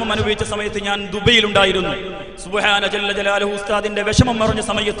ഒരു വിഷമം അനുഭവിച്ച സമയത്ത് ഞാൻ ദുബൈയിലുണ്ടായിരുന്നു. സുബ്ഹാന ജല്ല ജലാലുഹു ഉസ്താദിന്റെ വിഷമം അറിഞ്ഞ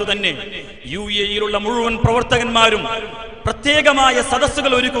സമയത്ത് തന്നെ UAEയിലുള്ള മുഴുവൻ പ്രവർത്തകന്മാരും പ്രത്യേകമായ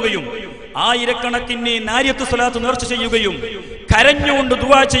സദസ്സുകൾ ഒരുക്കുകയും ആയിരക്കണക്കിന് നാരിയത്ത് സ്വലാത്ത് നേർച്ച ചെയ്യുകയും കരഞ്ഞുകൊണ്ട്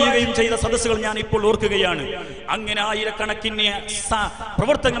ദുആ ചെയ്യുകയും ചെയ്ത സദസ്സുകൾ ഞാൻ ഇപ്പോൾ ഓർക്കുകയാണ്. അങ്ങനെ ആയിരക്കണക്കിന്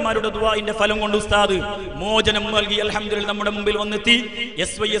പ്രവർത്തകന്മാരുടെ ദുആഇന്റെ ഫലം കൊണ്ട് ഉസ്താദ് മോചനം നൽകി അൽഹംദുലില്ലാ നമ്മുടെ മുമ്പിൽ വന്നെത്തി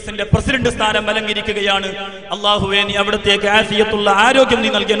SYSന്റെ പ്രസിഡന്റ് സ്ഥാനം അലങ്കരിക്കുകയാണ്. അല്ലാഹുവേ നീ അവിടത്തേക്ക് ആഫിയത്തുള്ള ആരോഗ്യം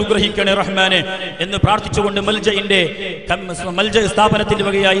നീ നൽകി അനുഗ്രഹിക്കണേ റഹ്മാനെ എന്ന് പ്രാർത്ഥിച്ചുകൊണ്ട് മൽജ സ്ഥാപനത്തിന്റെ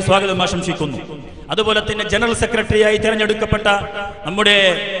വകയായി സ്വാഗതം ആശംസിക്കുന്നു. അതുപോലെ തന്നെ ജനറൽ സെക്രട്ടറിയായി തെരഞ്ഞെടുക്കപ്പെട്ട നമ്മുടെ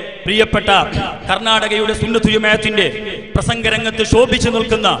പ്രിയപ്പെട്ട കർണാടകയുടെ സുന്നത്തു ജമാഅത്തിന്റെ പ്രസംഗരംഗത്ത് ശോഭിച്ചു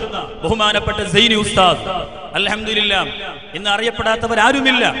നിൽക്കുന്ന ബഹുമാനപ്പെട്ട സൈനി ഉസ്താദ്, അൽഹംദുലില്ലാ ഇന്ന്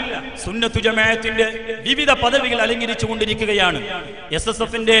അറിയപ്പെടാത്തവരാരുമില്ല. സുന്നത്തു ജമാഅത്തിന്റെ വിവിധ പദവികൾ അലങ്കരിച്ചു കൊണ്ടിരിക്കുകയാണ്.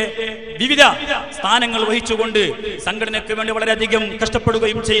 SSFന്റെ വിവിധ സ്ഥാനങ്ങൾ വഹിച്ചുകൊണ്ട് സംഘടനയ്ക്ക് വേണ്ടി വളരെയധികം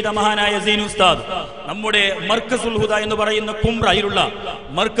കഷ്ടപ്പെടുകയും ചെയ്ത മഹാനായ സീനു ഉസ്താദ് നമ്മുടെ മർക്കസുൽ ഹുദ എന്ന് പറയുന്ന കുംബ്രയിലുള്ള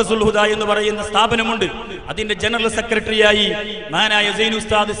മർക്കസുൽ ഹുദ എന്ന് പറയുന്ന സ്ഥാപനമുണ്ട്. അതിന്റെ ജനറൽ സെക്രട്ടറിയായി മഹാനായ സീനു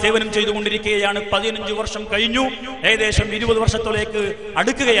ഉസ്താദ് സേവനം ചെയ്തുകൊണ്ടിരിക്കുകയാണ്. 15 വർഷം കഴിഞ്ഞു, ഏകദേശം 20 വർഷത്തോലേക്ക്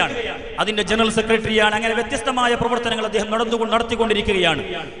അടുക്കുകയാണ്. അതിന്റെ ജനറൽ സെക്രട്ടറിയാണ്. അങ്ങനെ വ്യത്യസ്തമായ പ്രവർത്തനങ്ങൾ അദ്ദേഹം നടത്തിക്കൊണ്ടിരിക്കുകയാണ്.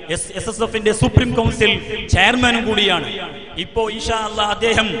 SSFന്റെ സുപ്രീം കൗൺസിൽ ചെയർമാനും കൂടിയാണ്. ഇപ്പോ ഇൻഷാ അല്ലാഹ്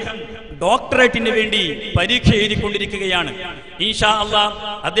അദ്ദേഹം ഡോക്ടറേറ്റിന് വേണ്ടി പരീക്ഷ എഴുതിക്കൊണ്ടിരിക്കുകയാണ്. ഇൻഷാ അല്ലാഹ്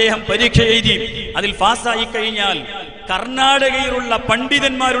അദ്ദേഹം പരീക്ഷ എഴുതി അതിൽ പാസ്സായി കഴിഞ്ഞാൽ കർണാടകയിലുള്ള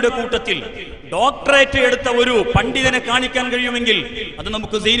പണ്ഡിതന്മാരുടെ കൂട്ടത്തിൽ ഡോക്ടറേറ്റ് എടുത്ത ഒരു പണ്ഡിതനെ കാണിക്കാൻ കഴിയുമെങ്കിൽ അത്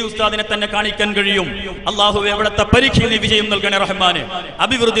നമുക്ക് സീനു ഉസ്താദിനെ തന്നെ കാണിക്കാൻ കഴിയും. അല്ലാഹുവേ അവിടുത്തെ പരീക്ഷയിൽ വിജയം നൽകണേ റഹ്മാനെ,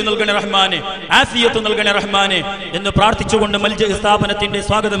 അഭിവൃദ്ധി നൽകണേ റഹ്മാനെ, ആഫിയത്ത് നൽകണേ റഹ്മാനെ എന്ന് പ്രാർത്ഥിച്ചുകൊണ്ട് മൽജ സ്ഥാപനത്തിന്റെ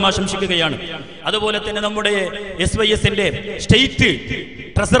സ്വാഗതം ആശംസിക്കുകയാണ്. അതുപോലെ തന്നെ നമ്മുടെ SYSന്റെ സ്റ്റേറ്റ്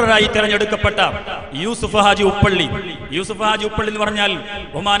ട്രഷററായി തെരഞ്ഞെടുക്കപ്പെട്ട യൂസുഫ് ഹാജി ഉപ്പള്ളി എന്ന് പറഞ്ഞാൽ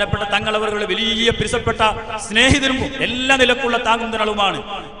ബഹുമാനപ്പെട്ട തങ്ങളവരുടെ വലിയ പ്രിയപ്പെട്ട സ്നേഹിതരും എല്ലാ നിലക്കുള്ള താങ്ങുന്തണലുമാണ്.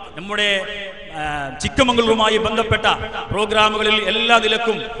 നമ്മുടെ ചിക്കമംഗളൂരുമായി ബന്ധപ്പെട്ട പ്രോഗ്രാമുകളിൽ എല്ലാ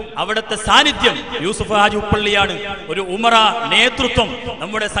നിലക്കും അവിടുത്തെ സാന്നിധ്യം യൂസുഫ് ഹാജി ഉപ്പള്ളിയാണ്. ഒരു ഉമറ നേതൃത്വം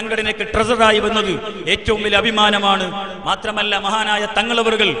നമ്മുടെ സംഘടനയ്ക്ക് ട്രഷററായി വന്നത് ഏറ്റവും വലിയ അഭിമാനമാണ്. മാത്രമല്ല മഹാനായ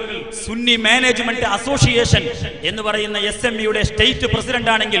തങ്ങളവറുകൾ സുന്നി മാനേജ്മെന്റ് അസോസിയേഷൻ എന്ന് പറയുന്ന SMEയുടെ സ്റ്റേറ്റ്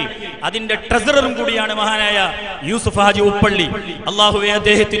പ്രസിഡന്റ് ആണെങ്കിൽ അതിന്റെ ട്രഷററും കൂടിയാണ് മഹാനായ യൂസുഫ് ഹാജി ഉപ്പള്ളി. അല്ലാഹുവേ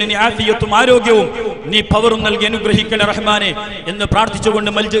അദ്ദേഹത്തിന് നീ ആഫിയത്തും ആരോഗ്യവും നീ പവറും നൽകി അനുഗ്രഹിക്കണേ റഹ്മാനെ എന്ന്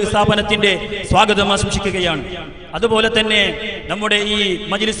പ്രാർത്ഥിച്ചുകൊണ്ട് മൽജ സ്ഥാപനത്തിന്റെ സ്വാഗതം ആശംസിക്കുകയാണ്. അതുപോലെ തന്നെ നമ്മുടെ ഈ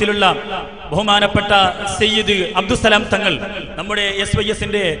മജ്ലിസിലുള്ള ബഹുമാനപ്പെട്ട സയ്യിദ് അബ്ദുസ്സലാം തങ്ങൾ നമ്മുടെ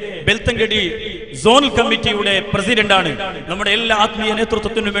SYSന്റെ ബെൽത്തങ്കടി സോണൽ കമ്മിറ്റിയുടെ പ്രസിഡന്റാണ്. നമ്മുടെ എല്ലാ ആത്മീയ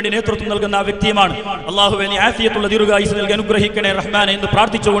നേതൃത്വത്തിനും വേണ്ടി നേതൃത്വം നൽകുന്ന ആ വ്യക്തിയുമാണ്. അല്ലാഹുവേ നീ ആഫിയത്തുള്ള ദീർഘായുസ്സ് നൽകി അനുഗ്രഹിക്കണേ റഹ്മാനെ എന്ന്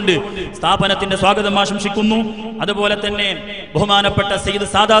പ്രാർത്ഥിച്ചുകൊണ്ട് സ്ഥാപനത്തിന്റെ സ്വാഗതം ആശംസിക്കുന്നു. അതുപോലെ തന്നെ ബഹുമാനപ്പെട്ട സയ്യിദ്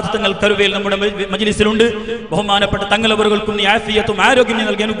സാദാത്ത് തങ്ങൾ കരുവേൽ നമ്മുടെ മജ്ലിസിലുണ്ട്. ബഹുമാനപ്പെട്ട തങ്ങളവറുകൾക്കും നീ ആഫിയത്തും ആരോഗ്യം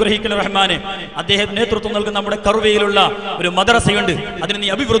നൽകി അനുഗ്രഹിക്കണേ റഹ്മാനെ. അദ്ദേഹം നേതൃത്വം നൽകുന്ന നമ്മുടെ കറുവയിലുള്ള ഒരു മദ്രസയുണ്ട്, അതിന് നീ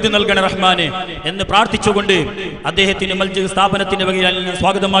അഭിവൃദ്ധി നൽകണേ റഹ്മാനെ എന്ന് പ്രാർത്ഥിച്ചുകൊണ്ട് അദ്ദേഹത്തിന് മൽജ സ്ഥാപനത്തിന്റെ വകയിൽ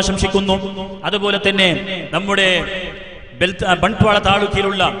സ്വാഗതം ആശംസിക്കുന്നു. അതുപോലെ തന്നെ നമ്മുടെ ബൺട്വാള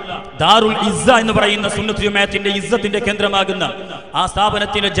താലൂക്കിലുള്ള ദാറുൽ ഇസ്സ എന്ന് പറയുന്ന സുന്നത്ത് ജമാഅത്തിന്റെ ഇസ്സത്തിന്റെ കേന്ദ്രമാകുന്ന ആ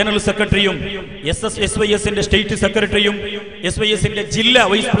സ്ഥാപനത്തിന്റെ ജനറൽ സെക്രട്ടറിയും SYSന്റെ സ്റ്റേറ്റ് സെക്രട്ടറിയും SYSന്റെ ജില്ലാ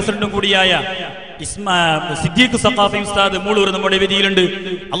വൈസ് പ്രസിഡന്റും കൂടിയായ സിദ്ദീഖ് സഖാഫി ഉസ്താദ് മൂളൂർ നമ്മുടെ വേദിയിലുണ്ട്.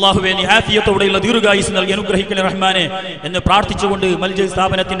 അല്ലാഹുവേ നീ ആഫിയത്തോടെയുള്ള ദീർഘായുസ്സ് നൽകി അനുഗ്രഹിക്കണേ റഹ്മാനെ എന്ന് പ്രാർത്ഥിച്ചുകൊണ്ട് മൽജ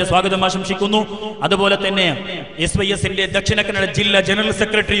സ്ഥാപനത്തിന്റെ സ്വാഗതം ആശംസിക്കുന്നു. അതുപോലെ തന്നെ SYSന്റെ ദക്ഷിണ കന്നഡ ജില്ലാ ജനറൽ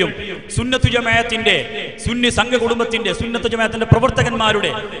സെക്രട്ടറിയും സുന്നത്തു ജമാഅത്തിന്റെ സുന്നി സംഘ കുടുംബത്തിന്റെ സുന്നത്തു ജമാഅത്തിന്റെ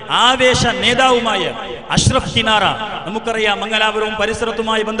പ്രവർത്തകന്മാരുടെ ആവേശ നേതാവുമായ അഷ്റഫ് കിനാറ, നമുക്കറിയാം മംഗലാപുരവും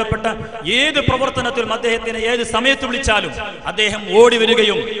പരിസരത്തുമായി ബന്ധപ്പെട്ട ഏത് പ്രവർത്തനത്തിലും അദ്ദേഹത്തിന് ഏത് സമയത്ത് വിളിച്ചാലും അദ്ദേഹം ഓടി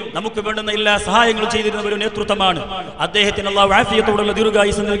വരികയും നമുക്ക് വേണ്ടുന്ന എല്ലാ സഹായങ്ങളും ചെയ്തിരുന്ന ഒരു നേതൃത്വമാണ്. അദ്ദേഹത്തിന് അല്ലാഹു ആഫിയത്തോടുള്ള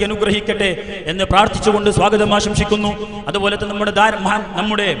ദീർഘായുസ്സ് നൽകി അനുഗ്രഹിക്കട്ടെ എന്ന് പ്രാർത്ഥിച്ചുകൊണ്ട് സ്വാഗതം ആശംസിക്കുന്നു. അതുപോലെ തന്നെ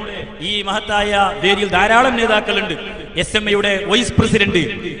നമ്മുടെ ഈ മഹത്തായ വേദിയിൽ ധാരാളം നേതാക്കളുണ്ട്. SMEയുടെ വൈസ് പ്രസിഡന്റ്,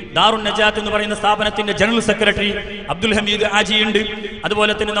 ദാറുൻ നജാത്ത് എന്ന് പറയുന്ന സ്ഥാപനത്തിന്റെ ജനറൽ സെക്രട്ടറി അബ്ദുൽ ഹമീദ് ആജി ഉണ്ട്.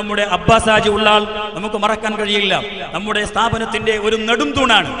 അതുപോലെ തന്നെ നമ്മുടെ അബ്ബാസ് ആജി ഉള്ള ആൾ നമുക്ക് മറക്കാൻ കഴിയില്ല, നമ്മുടെ സ്ഥാപനത്തിന്റെ ഒരു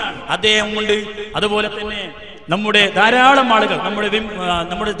നെടുംതൂണാണ് അദ്ദേഹം ഉണ്ട്. അതുപോലെ തന്നെ നമ്മുടെ ധാരാളം ആളുകൾ നമ്മുടെ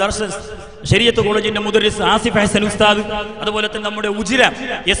ശരീഅത്ത് കോളേജിന്റെ മുദരിസ് ആസിഫ് ഹസൻ ഉസ്താദ്, അതുപോലെ തന്നെ നമ്മുടെ ഉജിര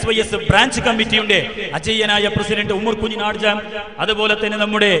SYS ബ്രാഞ്ച് കമ്മിറ്റിയുടെ അജയ്യനായ പ്രസിഡന്റ് ഉമർ കുഞ്ഞിനാർജാം, അതുപോലെ തന്നെ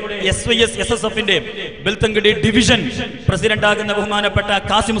നമ്മുടെ SSFന്റെ ബെൽത്തങ്കടി ഡിവിഷൻ പ്രസിഡന്റ് ആകുന്ന ബഹുമാനപ്പെട്ട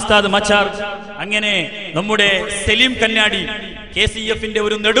കാസിം ഉസ്താദ് മച്ചാർ, അങ്ങനെ നമ്മുടെ സലീം കന്നാടി KCFന്റെ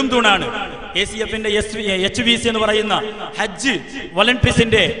ഒരു നെടുംതൂണാണ്. KCFന്റെ HVC എന്ന് പറയുന്ന ഹജ്ജ്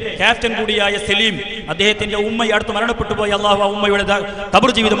വോളണ്ടിയർസിന്റെ ക്യാപ്റ്റൻ കൂടിയായ സലീം, അദ്ദേഹത്തിന്റെ ഉമ്മ അടുത്ത് മരണപ്പെട്ടു പോയി. അള്ളാഹു ആ ഉമ്മയുടെ ഖബർ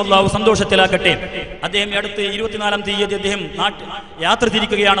ജീവിതം അള്ളാഹു സന്തോഷത്തിലാക്കട്ടെ. അദ്ദേഹം അടുത്ത് 24-ാം തീയതി അദ്ദേഹം യാത്ര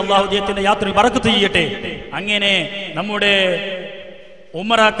തിരിക്കുകയാണ്. അള്ളാഹു അദ്ദേഹത്തിന്റെ യാത്രയിൽ ബറക്കത്ത് ചെയ്യട്ടെ. അങ്ങനെ നമ്മുടെ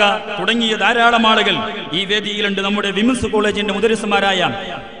ഉമറാക്ക തുടങ്ങിയ ധാരാളം ആളുകൾ ഈ വേദിയിലുണ്ട്. നമ്മുടെ വിമൻസ് കോളേജിന്റെ മുദരിസുമാരായ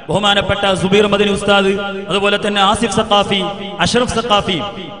ബഹുമാനപ്പെട്ട സുബീർ മദനി ഉസ്താദ്, അതുപോലെ തന്നെ ആസിഫ് സഖാഫി, അഷ്റഫ് സഖാഫി,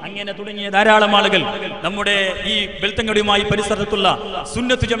 അങ്ങനെ തുടങ്ങിയ ധാരാളം ആളുകൾ നമ്മുടെ ഈ ബെൽത്തങ്കടിയുമായി പരിസരത്തുള്ള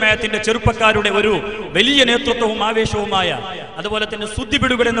സുന്നത്ത് ജമാഅത്തിന്റെ ചെറുപ്പക്കാരുടെ ഒരു വലിയ നേതൃത്വവും ആവേശവുമായ, അതുപോലെ തന്നെ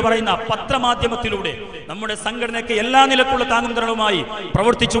സുദ്ദിബിടുകൾ എന്ന് പറയുന്ന പത്രമാധ്യമത്തിലൂടെ നമ്മുടെ സംഘടനയ്ക്ക് എല്ലാ നിലക്കുള്ള താങ്ങുന്തരണവുമായി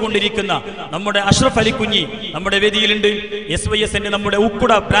പ്രവർത്തിച്ചുകൊണ്ടിരിക്കുന്ന നമ്മുടെ അഷ്റഫ് അലി കുഞ്ഞി നമ്മുടെ വേദിയിലുണ്ട്. SYSന്റെ നമ്മുടെ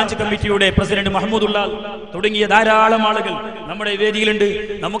ഉക്കുട ബ്രാഞ്ച് കമ്മിറ്റിയുടെ പ്രസിഡന്റ് മഹമ്മൂദുള്ള തുടങ്ങിയ ധാരാളം ആളുകൾ നമ്മുടെ വേദിയിലുണ്ട്.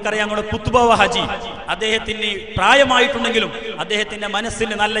 നമുക്കറിയാം നമ്മുടെ കുത്തുബാവ ഹാജി, അദ്ദേഹത്തിന് പ്രായമായിട്ടുണ്ടെങ്കിലും അദ്ദേഹത്തിന്റെ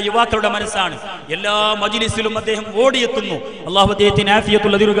മനസ്സിന് നല്ല യുവാക്കളുടെ മനസ്സാണ്. എല്ലാ മജ്ലിസിലും അദ്ദേഹം ഓടിയെത്തുന്നു. അള്ളാഹു അദ്ദേഹത്തിന്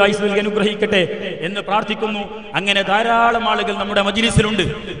ആഫിയത്തുള്ള ദീർഘായുസ്സ് നൽകി അനുഗ്രഹിക്കട്ടെ എന്ന് പ്രാർത്ഥിക്കുന്നു. അങ്ങനെ ധാരാളം ആളുകൾ നമ്മുടെ മജ്ലിസിലുണ്ട്.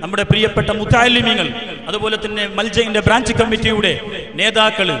 നമ്മുടെ പ്രിയപ്പെട്ട മുതഅല്ലിമീങ്ങൾ, അതുപോലെ തന്നെ മൽജയിന്റെ ബ്രാഞ്ച് കമ്മിറ്റിയുടെ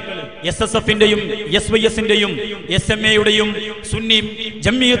നേതാക്കൾ, SSF-ന്റെയും SYS-ന്റെയും SMA-യുടെയും സുന്നി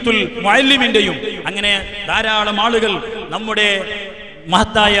ജംഇയ്യത്തുൽ മുഅല്ലിമീന്റെയും അങ്ങനെ ധാരാളം ആളുകൾ നമ്മുടെ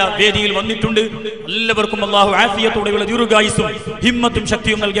മഹത്തായ വേദിയിൽ വന്നിട്ടുണ്ട്. എല്ലാവർക്കും അല്ലാഹു ആഫിയത്തോടെയുള്ള ദീർഘായുസ്സും ഹിമ്മത്തും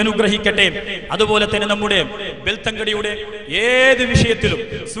ശക്തിയും നൽകി അനുഗ്രഹിക്കട്ടെ. അതുപോലെ തന്നെ നമ്മുടെ ബെൽത്തങ്കടിയുടെ ഏത് വിഷയത്തിലും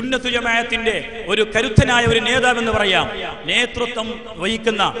സുന്നത്ത് ജമാഅത്തിന്റെ ഒരു കരുത്തനായ ഒരു നേതാവെന്ന് പറയാം. നേതൃത്വം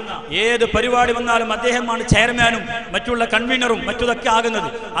വഹിക്കുന്ന ഏത് പരിപാടി വന്നാലും അദ്ദേഹമാണ് ചെയർമാനും മറ്റുള്ള കൺവീനറും മറ്റതൊക്കെ ആകുന്നത്.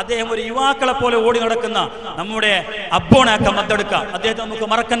 അദ്ദേഹം ഒരു യുവാക്കളെ പോലെ ഓടി നടക്കുന്ന നമ്മുടെ അബ്ബോണാക്ക മദ്ദടുക്ക, അദ്ദേഹത്തെ നമുക്ക്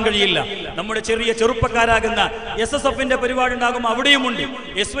മറക്കാൻ കഴിയില്ല. നമ്മുടെ ചെറിയ ചെറുപ്പക്കാരാകുന്ന SSF-ന്റെ പരിപാടി ഉണ്ടാകും, അവിടെയും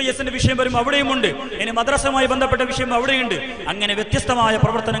SYS-ന്റെ വിഷയം വരും, അവിടെയുമുണ്ട്. ഇനി മദ്രസയുമായി ബന്ധപ്പെട്ട വിഷയം അവിടെയുണ്ട്. അങ്ങനെ വ്യത്യസ്തമായ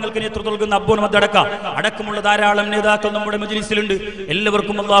പ്രവർത്തനങ്ങൾക്ക് നേതൃത്വം നൽകുന്ന അബ്ബോൻ മദ്ദടക്ക അടക്കമുള്ള ധാരാളം നേതാക്കൾ നമ്മുടെ മജ്ലിസിലുണ്ട്.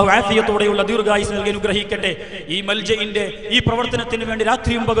 എല്ലാവർക്കും അല്ലാഹു ആഫിയത്തോടെയുള്ള ദീർഘായുസ്സ് നൽകി അനുഗ്രഹിക്കട്ടെ. ഈ മൽജയിന്റെ ഈ പ്രവർത്തനത്തിന് വേണ്ടി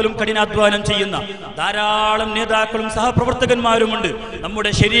രാത്രിയും പകലും കഠിനാധ്വാനം ചെയ്യുന്ന ധാരാളം നേതാക്കളും സഹപ്രവർത്തകന്മാരുമുണ്ട്.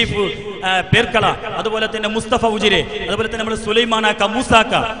 നമ്മുടെ ഷെരീഫ് പേർക്കള, അതുപോലെ തന്നെ മുസ്തഫ ഉജിരെ, അതുപോലെ തന്നെ നമ്മുടെ സുലൈമാനാക്ക,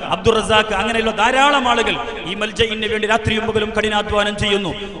 മൂസാക്ക, അബ്ദുൾ റസാഖ്, അങ്ങനെയുള്ള ധാരാളം ആളുകൾ ഈ മൽജയിന് വേണ്ടി രാത്രിയും പകലും കഠിനാധ്വാനം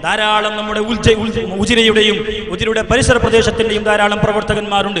ചെയ്യുന്നു. ധാരാളം നമ്മുടെ ഉജിരയുടെ പരിസര പ്രദേശത്തിന്റെയും ധാരാളം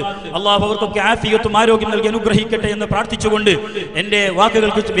പ്രവർത്തകന്മാരുണ്ട്. അള്ളാഹു അവർക്കൊക്കെ ആഫിയത്തും ആരോഗ്യം നൽകി അനുഗ്രഹിക്കട്ടെ എന്ന് പ്രാർത്ഥിച്ചുകൊണ്ട് എന്റെ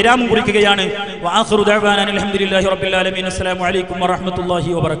വാക്കുകൾക്ക് വിരാമം കുറിക്കുകയാണ്. വആഖിറു ദഅ്വാനാ അൽഹംദുലില്ലാഹി റബ്ബിൽ ആലമീൻ. അസ്സലാമു അലൈക്കും വറഹ്മത്തുള്ളാഹി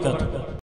വബറകാതുഹു.